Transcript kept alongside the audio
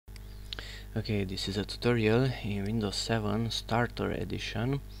Okay, this is a tutorial in Windows 7 Starter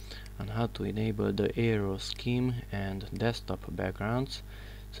Edition on how to enable the Aero scheme and desktop backgrounds.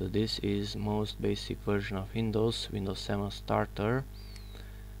 So this is most basic version of Windows 7 Starter.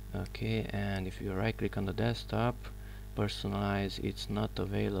 Okay, and if you right click on the desktop, personalize, it's not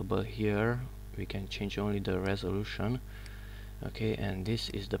available here. We can change only the resolution. Okay, and this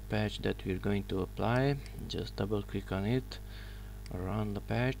is the patch that we're going to apply. Just double click on it, run the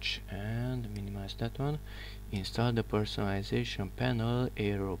patch and minimize that one. Install the personalization panel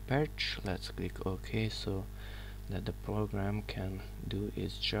Aero patch. Let's click OK so that the program can do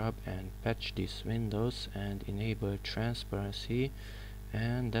its job and patch these windows and enable transparency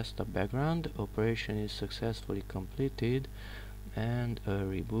and desktop background. Operation is successfully completed and a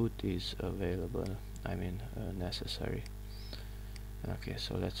reboot is available, necessary. Okay,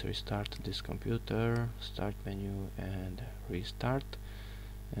 so let's restart this computer, start menu and restart.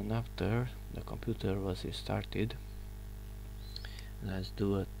 And after the computer was restarted, let's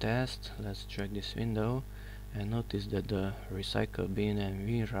do a test. Let's drag this window and notice that the recycle bin and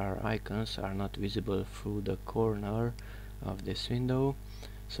WinRAR icons are not visible through the corner of this window.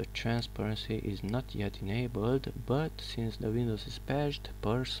 So transparency is not yet enabled, but since the Windows is patched,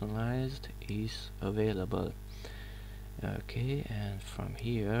 personalized is available. Okay, and from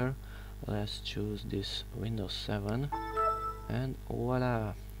here let's choose this Windows 7 and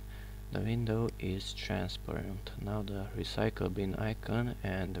voila, the window is transparent. Now the recycle bin icon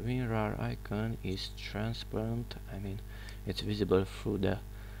and the WinRAR icon is transparent. It's visible through the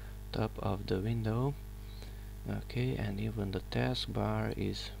top of the window. Okay, and even the taskbar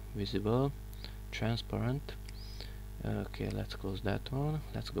is visible, transparent. Okay, let's close that one.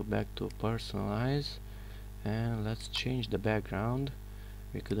 Let's go back to personalize and let's change the background.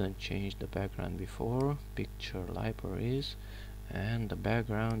 We couldn't change the background before. Picture libraries, and the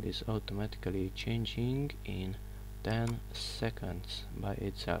background is automatically changing in 10 seconds by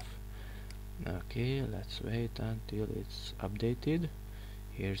itself. Okay, let's wait until it's updated.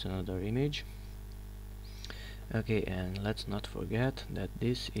 Here's another image. Okay, and let's not forget that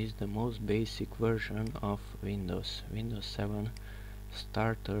this is the most basic version of Windows 7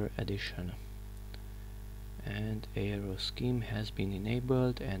 Starter Edition. And Aero scheme has been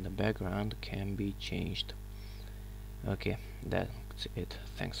enabled and the background can be changed. Okay, that's it.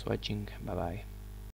 Thanks for watching. Bye bye.